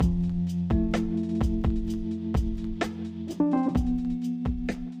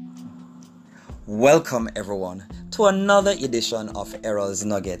Welcome everyone to another edition of Errol's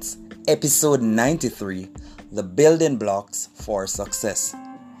Nuggets, episode 93, The Building Blocks for Success.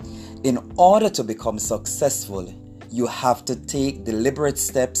 In order to become successful, you have to take deliberate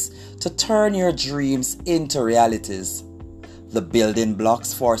steps to turn your dreams into realities. The building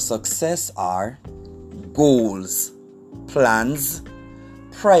blocks for success are goals, plans,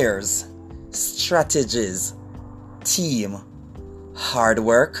 prayers, strategies, team, hard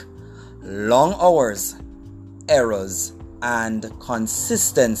work, long hours, errors, and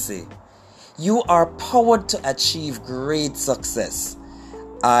consistency. You are powered to achieve great success.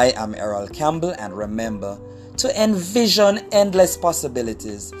 I am Errol Campbell, and remember to envision endless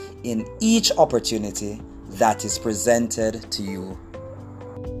possibilities in each opportunity that is presented to you.